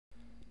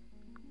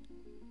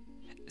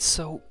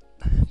So,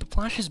 The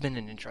Flash has been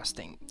an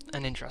interesting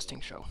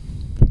show.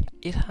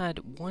 It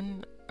had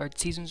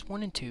seasons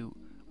 1 and 2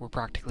 were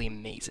practically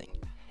amazing.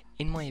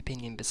 In my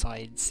opinion,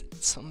 besides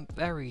some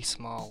very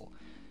small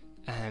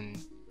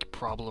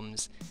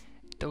problems,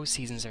 those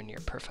seasons are near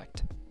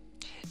perfect.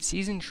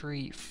 Season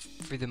 3,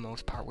 for the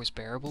most part, was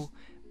bearable,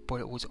 but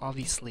it was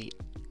obviously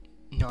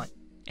not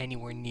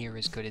anywhere near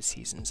as good as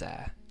seasons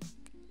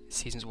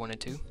 1 and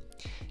 2.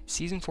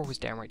 Season 4 was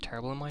downright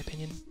terrible in my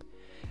opinion.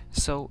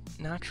 So,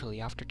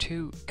 naturally, after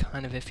two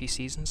kind of iffy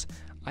seasons,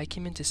 I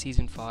came into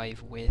season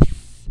 5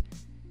 with,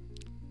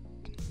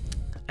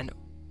 and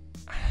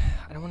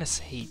I don't want to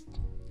say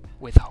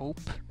with hope,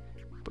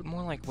 but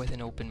more like with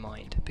an open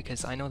mind,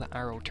 because I know that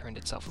Arrow turned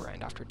itself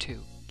around after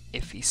two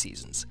iffy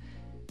seasons.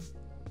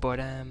 But,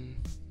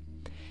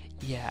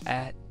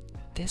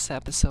 this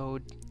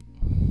episode,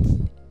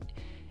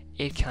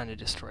 it kind of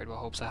destroyed what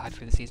hopes I had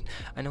for the season.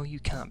 I know you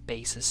can't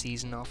base a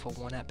season off of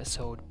one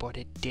episode, but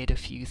it did a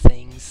few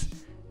things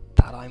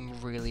that I'm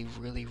really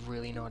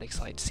not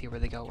excited to see where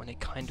they go, and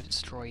it kind of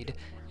destroyed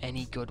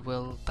any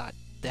goodwill that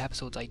the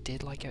episodes I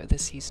did like out of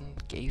this season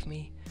gave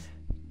me.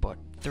 But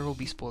there will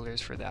be spoilers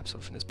for the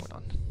episode from this point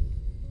on.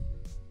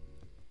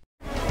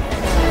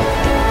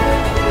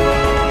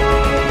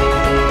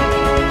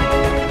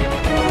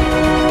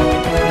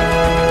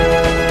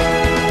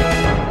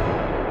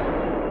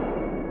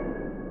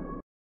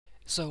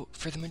 So,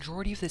 for the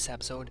majority of this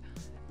episode,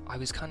 I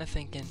was kind of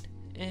thinking,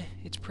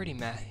 it's pretty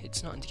meh,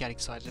 it's nothing to get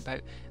excited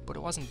about, but it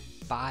wasn't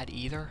bad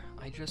either.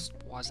 I just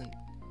wasn't,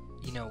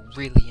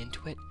 really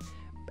into it.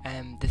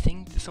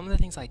 Some of the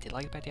things I did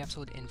like about the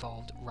episode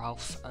involved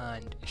Ralph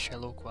and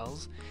Sherlock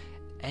Wells.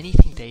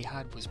 Anything they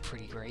had was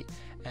pretty great,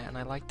 and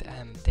I liked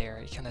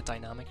their kind of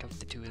dynamic of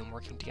the two of them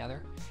working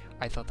together.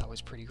 I thought that was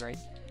pretty great.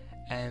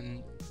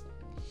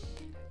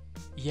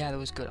 Yeah, that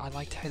was good. I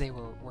liked how they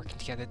were working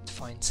together to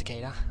find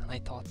Cicada, and I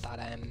thought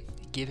that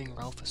giving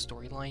Ralph a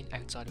storyline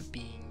outside of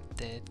being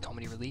the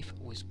comedy relief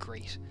was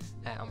great.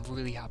 I'm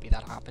really happy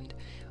that happened.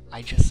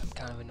 I'm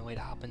kind of annoyed it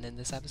happened in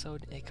this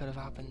episode. It could have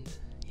happened,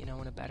 in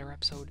a better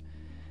episode.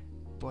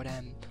 But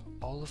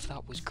all of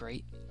that was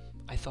great,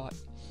 I thought.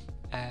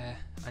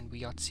 And we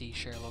got to see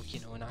Sherlock,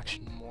 in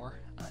action more,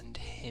 and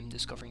him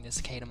discovering the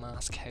Cicada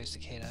mask, how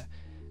Cicada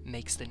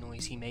makes the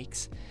noise he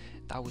makes.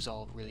 That was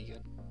all really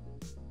good.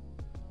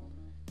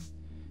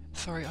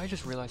 Sorry, I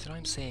just realised that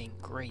I'm saying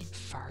great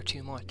far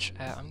too much.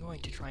 I'm going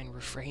to try and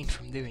refrain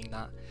from doing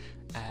that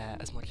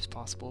as much as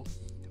possible.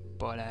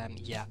 But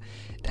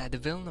the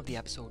villain of the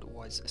episode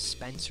was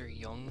Spencer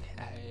Young.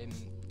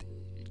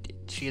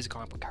 She is a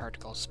comic book character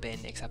called Spin,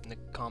 except in the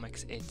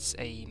comics it's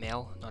a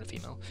male, not a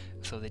female.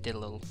 So they did a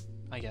little,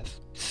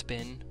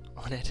 spin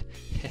on it.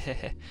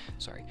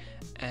 Sorry.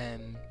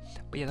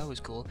 But yeah, that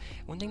was cool.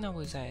 One thing that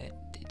was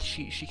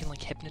she can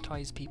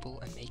hypnotize people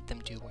and make them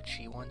do what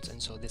she wants,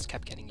 and so this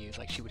kept getting used.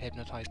 She would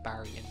hypnotize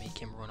Barry and make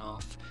him run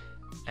off,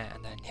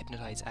 and then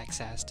hypnotize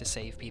XS to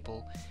save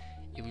people.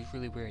 It was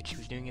really weird. She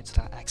was doing it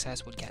so that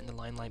XS would get in the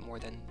limelight more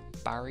than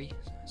Barry,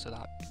 so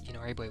that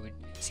everybody would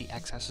see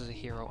XS as a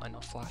hero and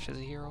not Flash as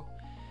a hero.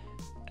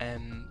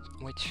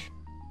 Which,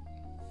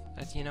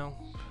 it's you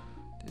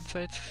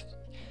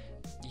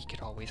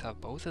could always have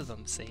both of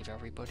them save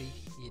everybody.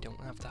 You don't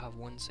have to have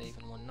one save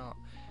and one not.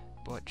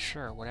 But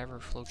sure, whatever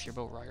floats your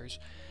boat, Ryers.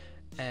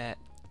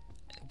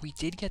 We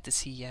did get to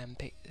see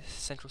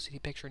Central City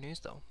Picture News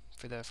though,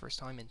 for the first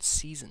time in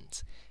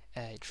seasons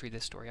through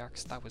this story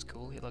arcs. That was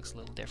cool. It looks a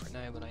little different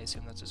now, but I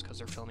assume that's just because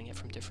they're filming it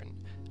from different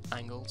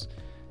angles.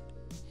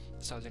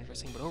 So it was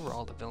interesting, but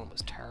overall the villain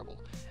was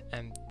terrible.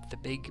 The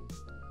big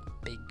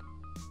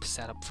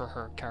setup for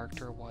her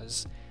character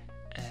was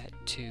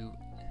to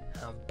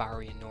have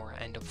Barry and Nora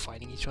end up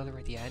fighting each other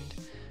at the end,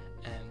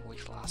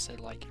 which lasted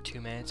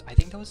 2 minutes. I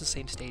think that was the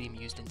same stadium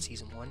used in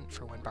season 1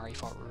 for when Barry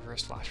fought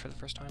Reverse Flash for the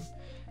first time.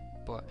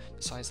 But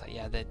besides that,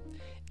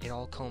 it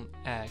all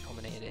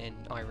culminated in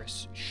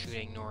Iris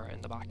shooting Nora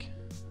in the back,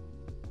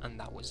 and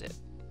that was it.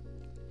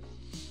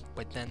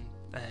 But then,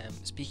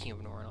 speaking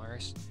of Nora and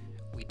Iris,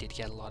 we did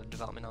get a lot of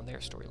development on their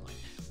storyline.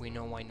 We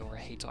know why Nora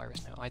hates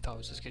Iris now. I thought it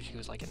was just because she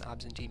was an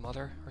absentee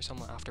mother or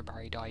something. After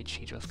Barry died,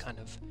 she just kind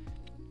of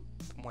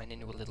went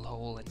into a little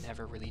hole and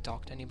never really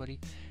talked to anybody.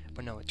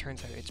 But no, it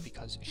turns out it's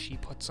because she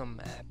put some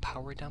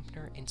power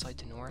dampener inside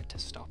to Nora to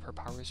stop her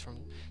powers from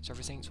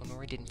surfacing, so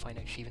Nora didn't find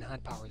out she even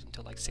had powers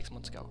until 6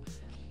 months ago.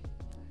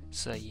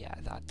 So yeah,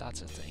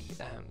 that's a thing.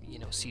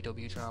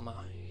 CW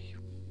drama,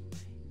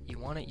 you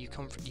want it, you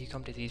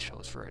come to these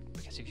shows for it,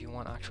 because if you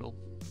want actual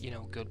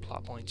good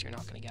plot points, you're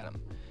not going to get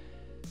them.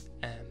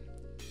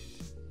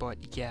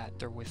 But yeah,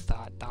 there was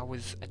that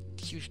was a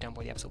huge down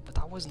point of the episode, but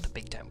that wasn't the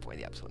big down point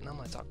of the episode, and I'm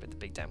going to talk about the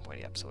big down point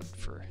of the episode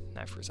for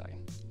a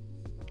second.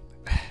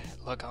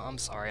 Look, I'm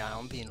sorry,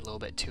 I'm being a little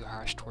bit too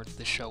harsh towards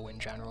the show in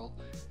general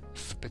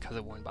because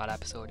of one bad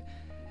episode.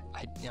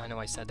 I know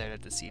I said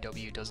that the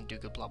CW doesn't do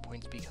good plot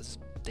points because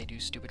they do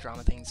stupid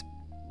drama things.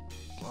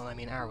 Well,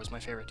 Arrow was my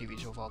favorite TV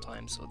show of all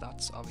time, so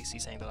that's obviously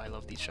saying that I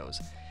love these shows,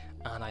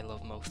 and I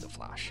love most of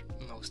Flash,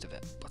 most of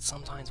it. But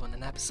sometimes when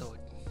an episode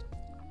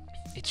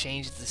it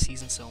changed the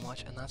season so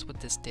much, and that's what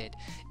this did.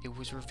 It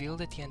was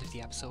revealed at the end of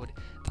the episode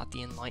that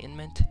the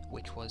Enlightenment,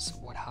 which was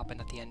what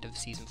happened at the end of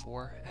season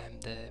 4,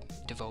 the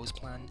DeVoe's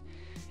plan,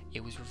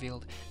 it was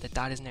revealed that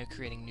that is now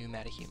creating new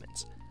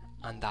metahumans,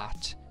 and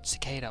that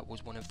Cicada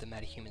was one of the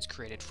metahumans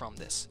created from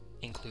this,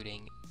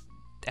 including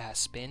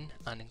Spin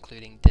and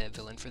including the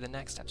villain for the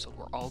next episode,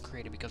 were all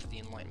created because of the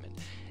Enlightenment.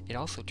 It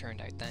also turned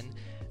out then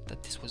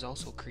that this was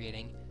also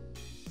creating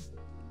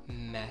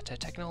meta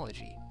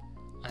technology,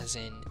 as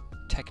in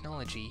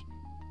technology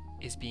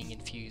is being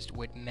infused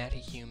with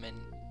metahuman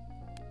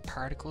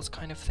particles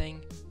kind of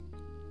thing.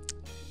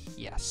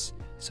 Yes,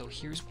 so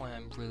here's why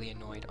I'm really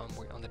annoyed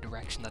on the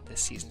direction that this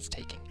season's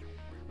taking.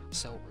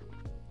 So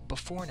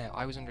before now,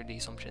 I was under the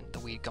assumption that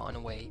we had gotten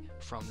away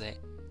from the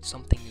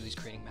something new is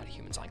creating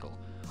metahumans angle.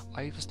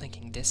 I was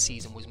thinking this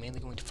season was mainly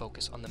going to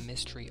focus on the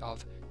mystery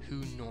of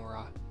who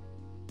Nora,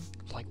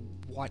 like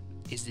what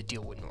is the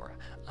deal with Nora,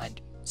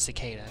 and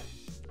Cicada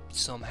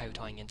somehow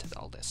tying into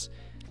all this.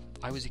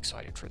 I was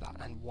excited for that,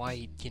 and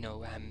why,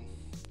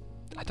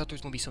 I thought there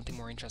was going to be something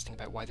more interesting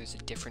about why there's a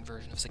different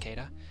version of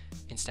Cicada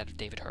instead of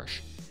David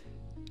Hirsch,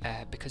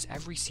 because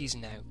every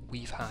season now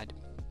we've had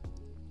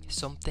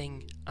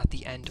something at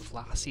the end of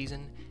last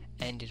season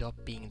ended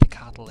up being the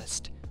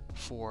catalyst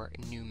for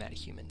new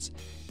metahumans.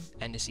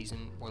 End of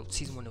season, well,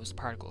 season 1 it was the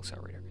particle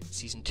accelerator.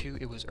 Season 2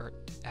 it was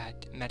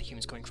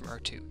metahumans going from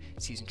Earth 2.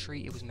 Season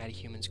 3 it was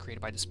metahumans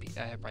created by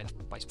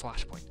by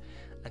Flashpoint,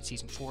 and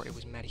season 4 it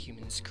was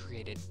metahumans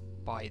created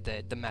by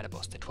the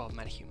Metabus, the 12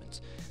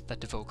 metahumans that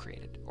DeVoe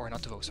created, or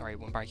not DeVoe, sorry,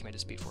 when Barry made the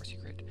Speed Force he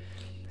created.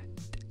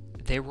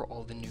 They were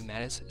all the new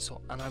metas.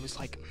 So, and I was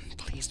like,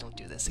 please don't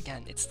do this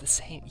again. It's the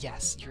same.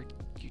 Yes, you're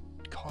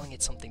calling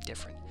it something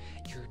different.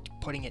 You're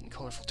putting it in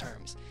colorful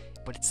terms,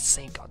 but it's the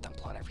same goddamn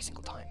plot every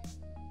single time.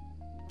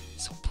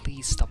 So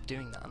please stop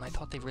doing that. And I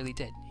thought they really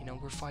did.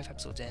 We're 5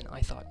 episodes in.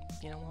 I thought,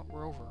 you know what,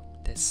 we're over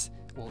this.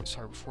 Well,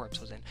 sorry, we're 4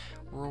 episodes in.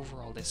 We're over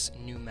all this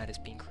new metas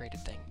being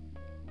created thing.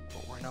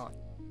 But we're not.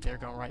 They're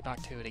going right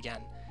back to it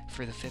again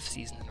for the 5th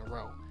season in a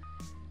row.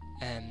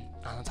 And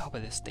on top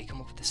of this, they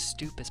come up with the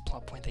stupidest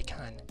plot point they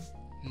can.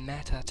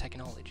 Meta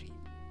technology.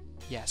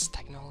 Yes,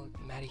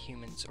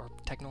 metahumans, or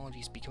technology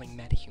is becoming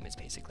metahumans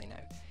basically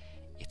now.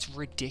 It's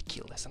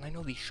ridiculous, and I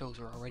know these shows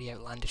are already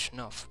outlandish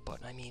enough,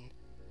 but I mean,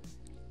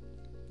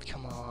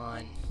 come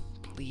on,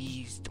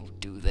 please don't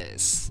do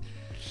this.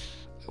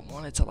 I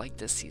wanted to like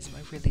this season,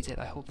 I really did.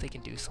 I hope they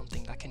can do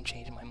something that can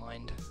change my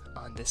mind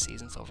on this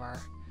season so far.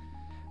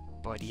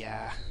 But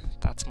yeah,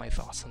 that's my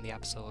thoughts on the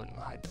episode.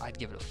 I'd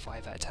give it a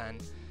 5 out of 10.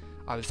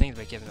 I was thinking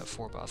about giving it a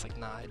 4, but I was like,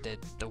 nah,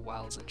 the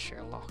Wells and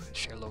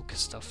Sherlock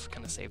stuff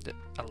kind of saved it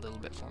a little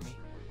bit for me.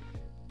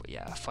 But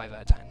yeah, 5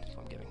 out of 10 is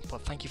what I'm giving.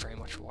 But thank you very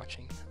much for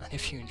watching, and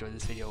if you enjoyed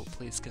this video,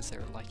 please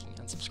consider liking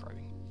and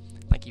subscribing.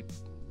 Thank you.